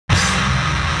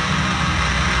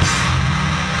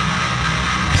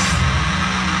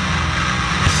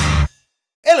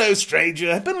Hello,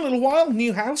 stranger. Been a little while.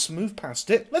 New house. Moved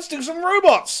past it. Let's do some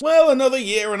robots. Well, another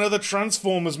year, another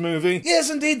Transformers movie.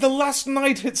 Yes, indeed, the last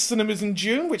night hits cinemas in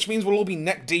June, which means we'll all be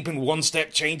neck deep in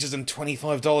one-step changes and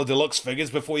 $25 deluxe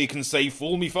figures before you can say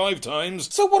fool me 5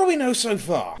 times. So what do we know so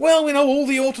far? Well, we know all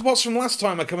the Autobots from last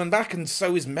time are coming back, and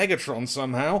so is Megatron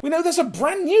somehow. We know there's a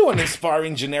brand new and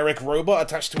inspiring generic robot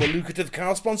attached to a lucrative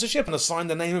car sponsorship and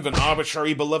assigned the name of an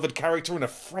arbitrary beloved character in a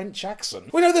French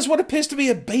accent. We know there's what appears to be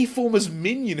a Bayformers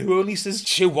minion who only says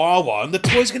Chihuahua, and the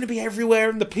toy's gonna be everywhere,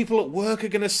 and the people at work are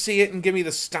gonna see it and give me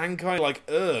the stank eye like,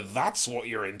 that's what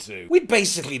you're into. We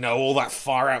basically know all that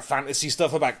far-out fantasy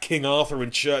stuff about King Arthur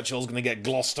and Churchill's gonna get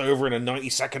glossed over in a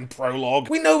 90-second prologue.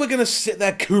 We know we're gonna sit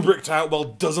there Kubricked out while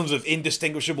dozens of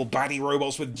indistinguishable baddie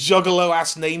robots with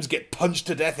juggalo-ass names get punched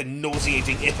to death in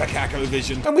nauseating Ipecaco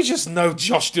vision. And we just know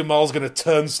Josh Duhamel's gonna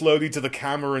turn slowly to the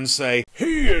camera and say,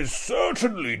 "He is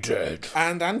certainly dead."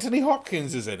 And Anthony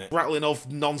Hopkins is in it, rattling off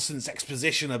nonsense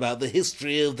exposition about the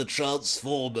history of the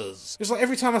Transformers. It's like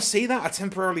every time I see that, I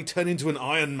temporarily turn into an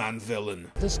Iron Man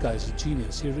villain. This guy's a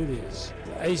genius, he really is.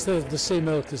 He's the same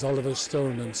ilk as Oliver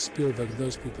Stone and Spielberg and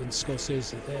those people, and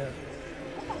Scorsese. They're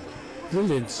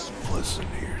brilliant. Listen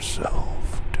to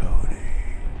yourself, Tony.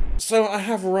 So I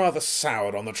have rather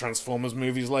soured on the Transformers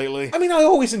movies lately. I mean, I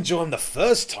always enjoy them the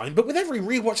first time, but with every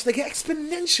rewatch they get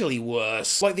exponentially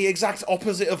worse. Like the exact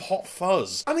opposite of Hot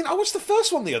Fuzz. I mean, I watched the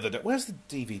first one the other day. Where's the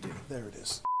DVD? There it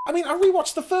is. I mean, I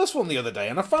rewatched the first one the other day,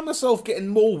 and I found myself getting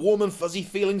more warm and fuzzy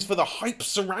feelings for the hype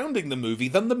surrounding the movie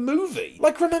than the movie.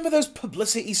 Like, remember those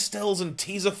publicity stills and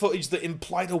teaser footage that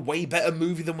implied a way better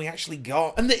movie than we actually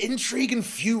got? And the intrigue and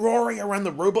furore around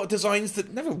the robot designs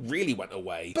that never really went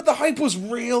away. But the hype was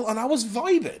real, and I was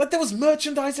vibing. Like, there was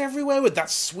merchandise everywhere with that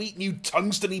sweet new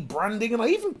tungsten-y branding, and I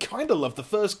even kinda loved the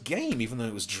first game, even though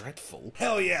it was dreadful.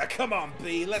 Hell yeah, come on,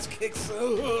 B, let's kick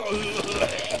some...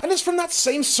 And it's from that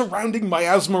same surrounding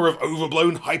miasma of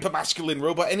overblown hypermasculine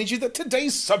robot energy that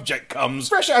today's subject comes.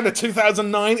 Fresh out of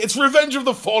 2009, it's Revenge of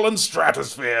the Fallen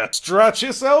Stratosphere. Stretch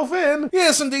yourself in.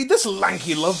 Yes, indeed, this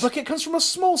lanky love bucket comes from a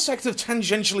small sect of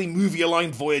tangentially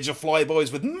movie-aligned Voyager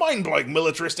flyboys with mind-blowing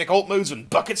militaristic alt modes and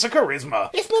buckets of charisma.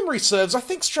 If memory serves, I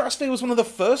think Stratosphere was one of the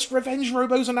first Revenge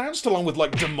robos announced, along with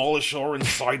like Demolisher and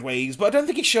Sideways, but I don't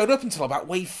think he showed up until about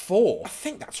Wave 4. I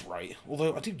think that's right,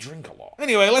 although I do drink a lot.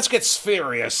 Anyway, let's get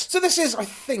spherious. So this is, I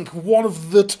think, one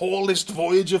of the tallest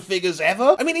Voyager figures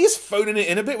ever. I mean, he's phoning it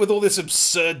in a bit with all this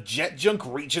absurd jet junk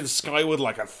reaching skyward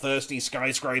like a thirsty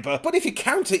skyscraper, but if you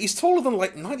count it, he's taller than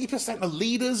like 90% of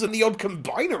leaders and the odd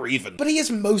combiner even. But he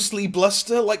is mostly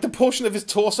bluster, like the portion of his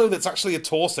torso that's actually a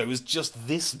torso is just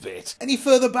this bit. Any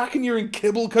further back and you're in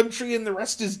kibble country and the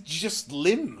rest is just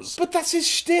limbs. But that's his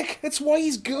shtick, it's why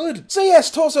he's good. So yes,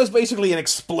 torso's basically an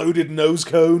exploded nose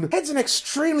cone. Head's an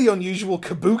extremely unusual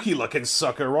kabuki looking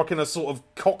sucker rocking a sort of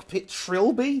cockpit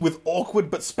trilby with awkward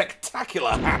but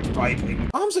spectacular hat piping.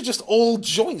 Arms are just all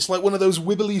joints like one of those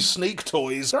wibbly snake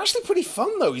toys. They're actually pretty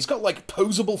fun though. He's got like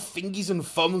posable fingies and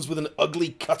thumbs with an ugly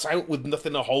cutout with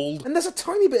nothing to hold. And there's a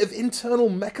tiny bit of internal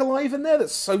Mechalive in there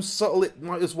that's so subtle it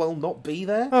might as well not be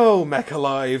there. Oh,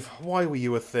 Mechalive, why were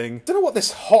you a thing? Don't know what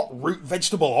this hot root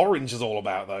vegetable orange is all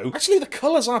about though. Actually, the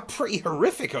colours are pretty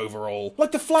horrific overall.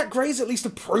 Like the flat grey's at least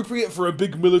appropriate for a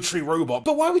big military robot,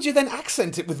 but why would you then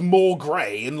accent it with more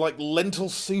grey and like lentil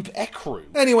soup ecru?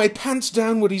 Anyway, pants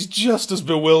downward, he's just as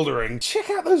bewildering. Check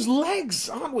out those legs!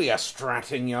 Aren't we a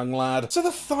stratting young lad? So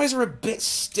the thighs are a bit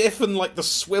stiff and like the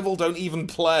swivel don't even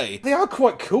play. They are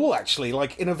quite cool actually,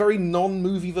 like in a very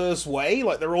non-movieverse way.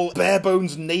 Like they're all bare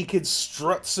bones naked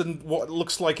struts and what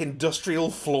looks like industrial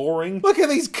flooring. Look at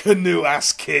these canoe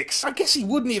ass kicks. I guess he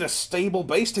would need a stable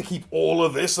base to keep all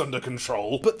of this under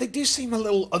control, but they do seem a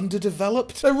little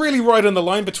underdeveloped. They're really right on the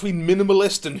line between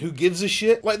minimalist and who gives a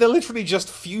shit. Like they're literally just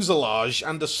fuselage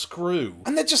and a screw.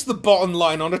 And they're just the bottom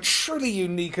line on a truly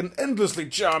unique and endlessly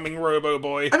charming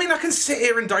Robo-Boy. I mean, I can sit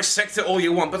here and dissect it all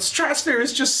you want, but Stratosphere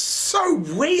is just so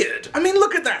weird. I mean,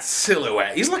 look at that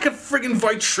silhouette. He's like a friggin'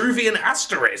 Vitruvian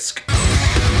asterisk.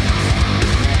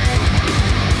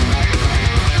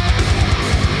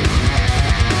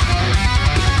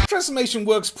 Transformation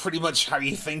works pretty much how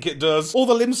you think it does. All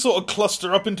the limbs sort of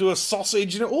cluster up into a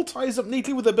sausage, and it all ties up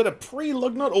neatly with a bit of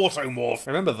pre-Lugnut automorph.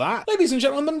 Remember that? Ladies and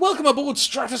gentlemen, welcome aboard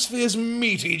Stratosphere's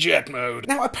meaty jet mode.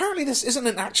 Now, apparently this isn't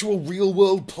an actual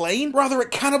real-world plane. Rather, it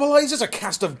cannibalizes a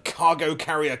cast of cargo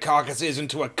carrier carcasses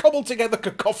into a cobbled-together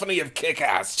cacophony of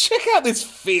kick-ass. Check out this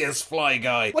fierce fly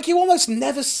guy. Like, you almost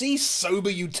never see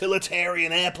sober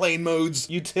utilitarian airplane modes.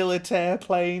 Utilitarian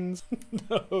planes?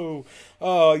 No.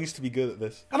 Oh, I used to be good at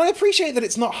this. And I appreciate that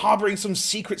it's not harboring some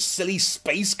secret silly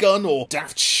space gun or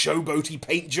daft showboaty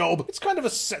paint job. It's kind of a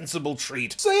sensible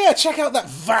treat. So yeah, check out that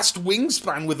vast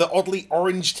wingspan with the oddly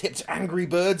orange-tipped Angry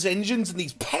Birds engines and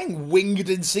these winged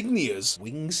insignias.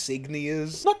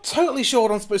 Wingsignias? Not totally sure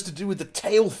what I'm supposed to do with the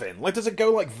tail fin. Like, does it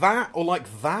go like that, or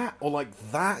like that, or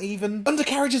like that even?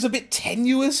 Undercarriage is a bit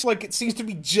tenuous, like it seems to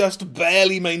be just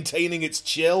barely maintaining its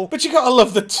chill. But you gotta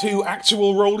love the 2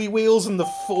 actual rolly wheels and the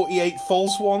 48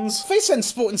 false ones. Face end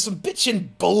sporting some bitchin'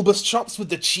 bulbous chops with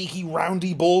the cheeky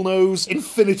roundy ball nose,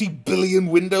 infinity billion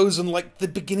windows, and like the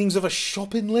beginnings of a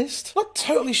shopping list. Not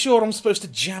totally sure what I'm supposed to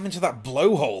jam into that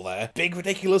blowhole there. Big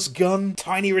ridiculous gun,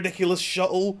 tiny ridiculous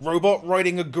shuttle, robot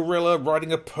riding a gorilla,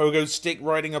 riding a pogo stick,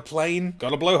 riding a plane.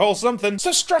 Gotta blowhole something.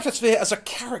 So Stratosphere as a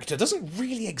character doesn't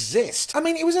really exist. I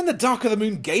mean, it was in the Dark of the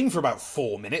Moon game for about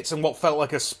 4 minutes and what felt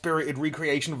like a spirited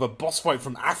recreation of a boss fight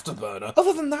from Afterburner.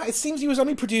 Other than that, it seems he was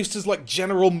only produced as like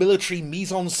general military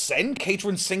mise-en-scène,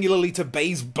 catering singularly to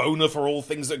Bay's boner for all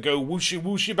things that go whooshy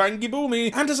whooshy bangy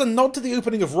boomy, and as a nod to the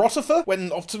opening of ROTF,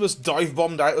 when Optimus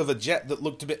dive-bombed out of a jet that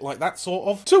looked a bit like that sort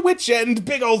of. To which end,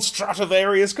 big old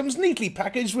Stradivarius comes neatly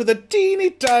packaged with a teeny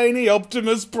tiny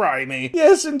Optimus Prime.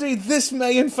 Yes, indeed, this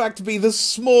may in fact be the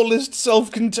smallest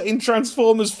self-contained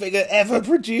Transformers figure ever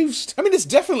produced. I mean, it's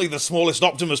definitely the smallest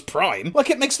Optimus Prime. Like,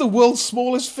 it makes the world's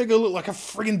smallest figure look like a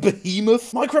friggin'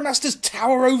 behemoth. Micromasters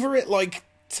tower over it like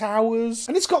towers.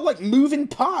 And it's got like moving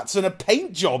parts and a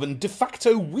paint job and de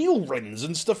facto wheel rims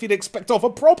and stuff you'd expect off a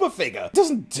proper figure. It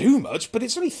doesn't do much, but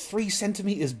it's only 3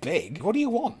 centimeters big. What do you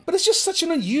want? But it's just such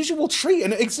an unusual treat,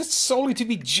 and it exists solely to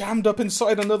be jammed up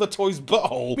inside another toy's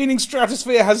butthole, meaning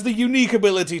Stratosphere has the unique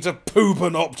ability to poop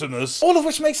an Optimus. All of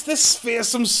which makes this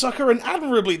fearsome sucker an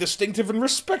admirably distinctive and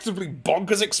respectably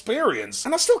bonkers experience.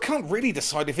 And I still can't really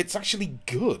decide if it's actually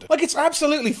good. Like, it's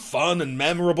absolutely fun and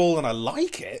memorable and I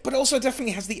like it, but it also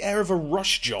definitely has the air of a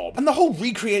rush job. And the whole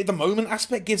recreate the moment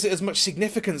aspect gives it as much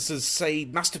significance as, say,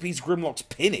 Masterpiece Grimlock's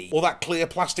Pinny, or that clear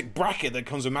plastic bracket that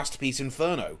comes with Masterpiece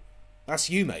Inferno.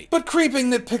 That's you, mate. But creeping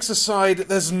nitpicks aside,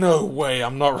 there's no way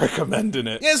I'm not recommending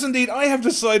it. Yes, indeed, I have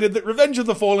decided that Revenge of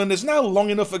the Fallen is now long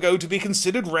enough ago to be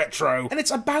considered retro, and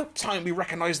it's about time we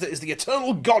recognise that as the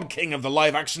eternal god king of the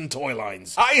live-action toy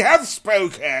lines. I have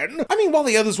spoken! I mean, while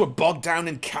the others were bogged down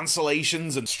in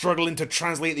cancellations and struggling to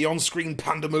translate the on-screen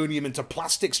pandemonium into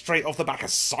plastic straight off the back of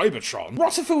Cybertron,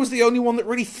 ROTF was the only one that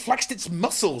really flexed its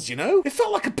muscles, you know? It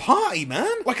felt like a party,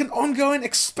 man! Like an ongoing,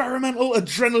 experimental,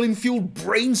 adrenaline-fueled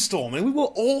brainstorm, and we were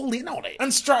all in on it.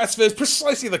 And Stratosphere is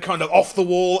precisely the kind of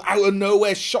off-the-wall,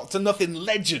 out-of-nowhere, shot-to-nothing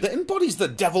legend that embodies the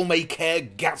devil-may-care,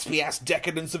 Gatsby-ass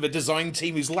decadence of a design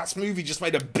team whose last movie just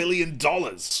made $1 billion.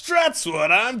 Strat's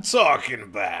what I'm talking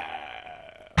about.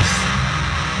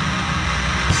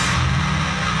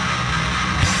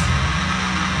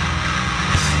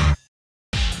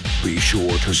 Be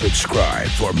sure to subscribe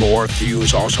for more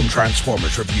Thew's awesome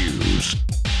Transformers reviews.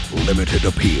 Limited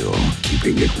appeal,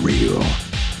 keeping it real.